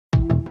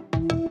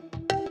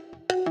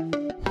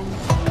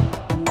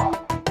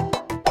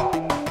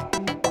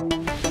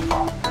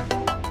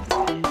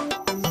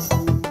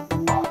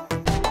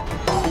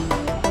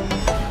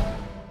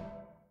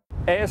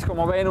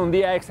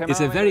It's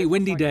a very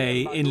windy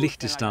day in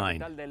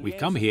Liechtenstein. We've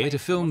come here to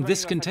film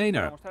this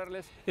container.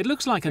 It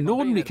looks like an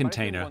ordinary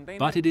container,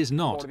 but it is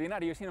not.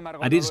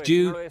 And it's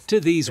due to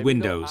these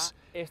windows.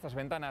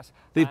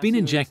 They've been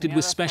injected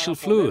with special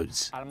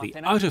fluids. The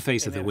outer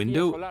face of the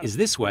window is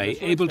this way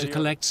able to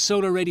collect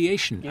solar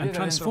radiation and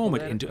transform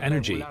it into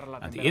energy.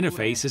 And the inner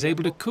face is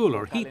able to cool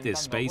or heat this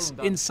space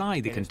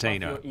inside the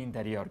container.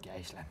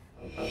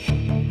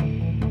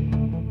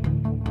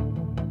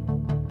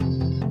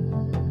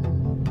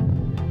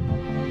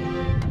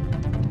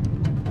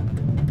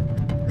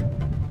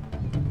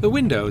 The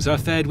windows are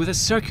fed with a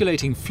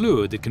circulating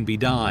fluid that can be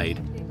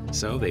dyed,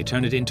 so they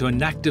turn it into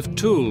an active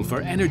tool for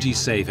energy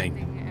saving.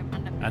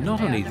 And not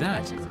only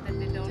that,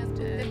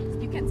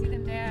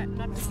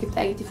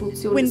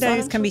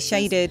 windows can be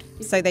shaded,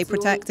 so they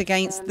protect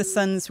against the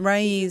sun's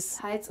rays.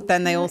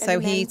 Then they also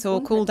heat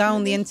or cool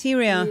down the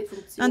interior,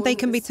 and they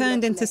can be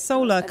turned into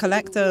solar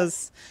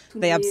collectors.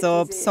 They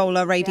absorb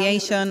solar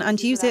radiation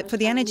and use it for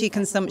the energy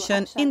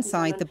consumption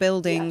inside the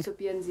building.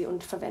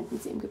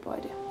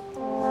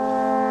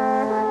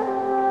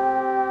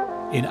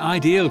 In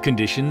ideal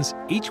conditions,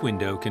 each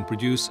window can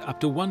produce up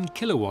to 1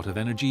 kilowatt of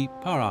energy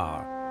per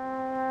hour.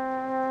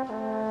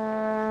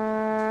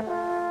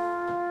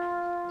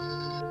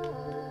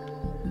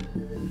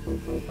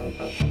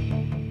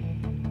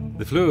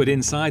 The fluid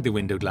inside the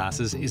window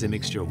glasses is a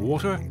mixture of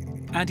water,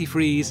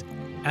 antifreeze,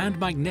 and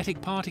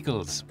magnetic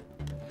particles.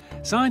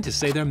 Scientists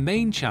say their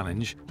main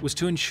challenge was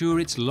to ensure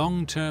its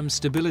long-term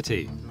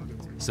stability.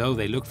 So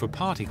they look for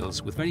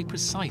particles with very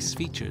precise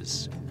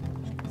features.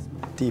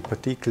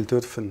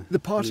 The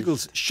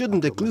particles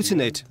shouldn't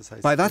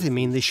agglutinate. By that I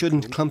mean they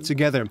shouldn't clump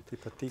together.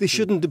 They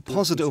shouldn't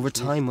deposit over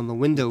time on the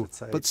window,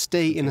 but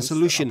stay in a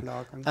solution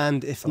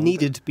and, if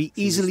needed, be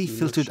easily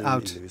filtered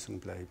out.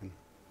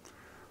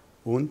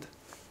 Und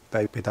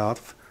bei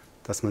Bedarf,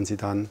 dass man sie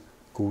dann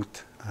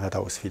gut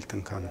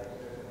herausfiltern kann.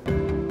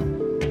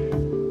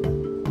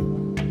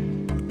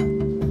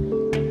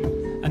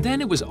 And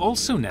then it was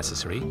also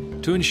necessary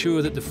to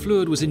ensure that the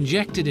fluid was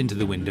injected into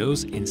the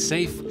windows in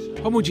safe,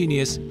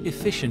 homogeneous,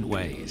 efficient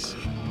ways.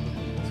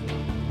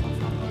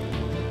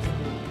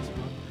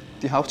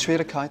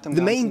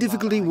 The main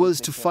difficulty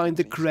was to find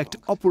the correct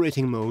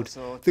operating mode.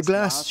 The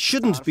glass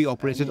shouldn't be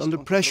operated under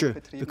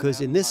pressure,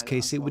 because in this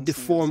case it would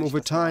deform over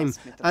time,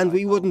 and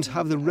we wouldn't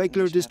have the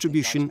regular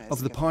distribution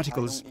of the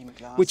particles,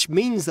 which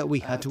means that we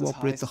had to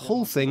operate the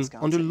whole thing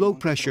under low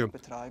pressure.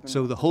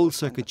 So the whole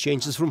circuit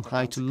changes from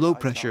high to low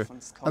pressure,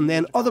 and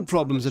then other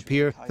problems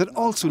appear that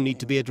also need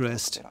to be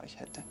addressed.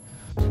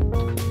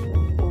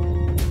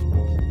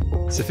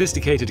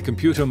 Sophisticated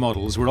computer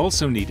models were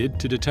also needed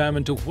to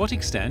determine to what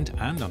extent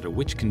and under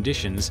which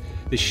conditions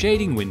the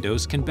shading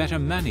windows can better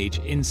manage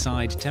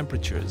inside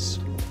temperatures.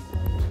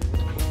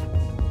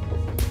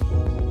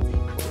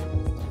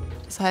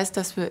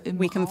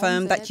 We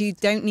confirmed that you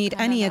don't need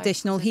any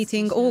additional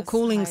heating or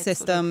cooling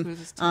system,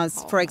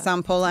 as, for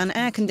example, an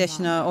air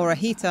conditioner or a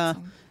heater.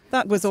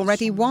 That was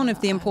already one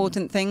of the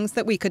important things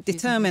that we could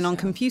determine on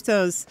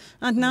computers,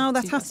 and now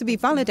that has to be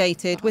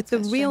validated with the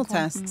real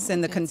tests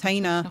in the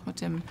container.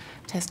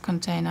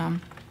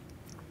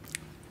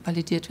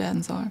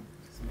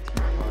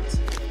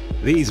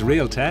 These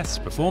real tests,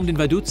 performed in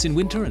Vaduz in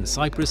winter and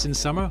Cyprus in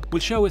summer,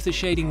 will show if the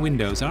shading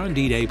windows are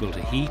indeed able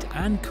to heat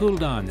and cool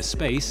down the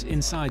space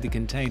inside the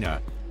container.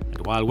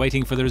 And while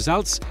waiting for the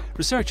results,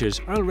 researchers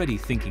are already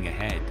thinking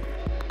ahead.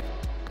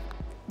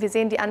 We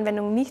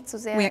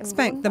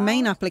expect the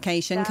main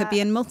application could be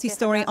in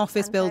multi-storey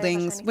office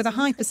buildings with a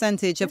high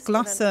percentage of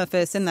glass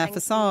surface in their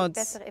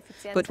facades.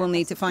 But we'll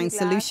need to find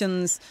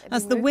solutions,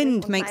 as the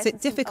wind makes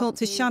it difficult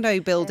to shadow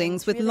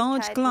buildings with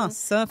large glass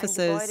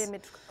surfaces.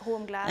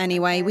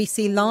 Anyway, we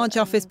see large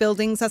office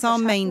buildings as our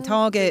main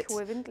target,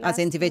 as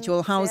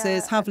individual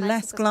houses have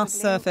less glass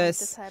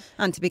surface.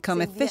 And to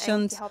become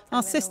efficient,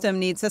 our system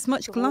needs as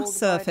much glass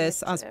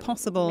surface as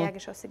possible.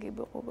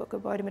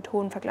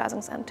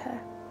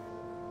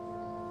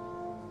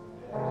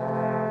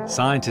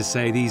 Scientists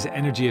say these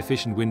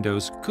energy-efficient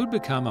windows could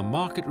become a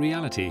market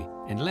reality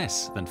in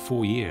less than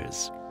 4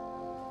 years.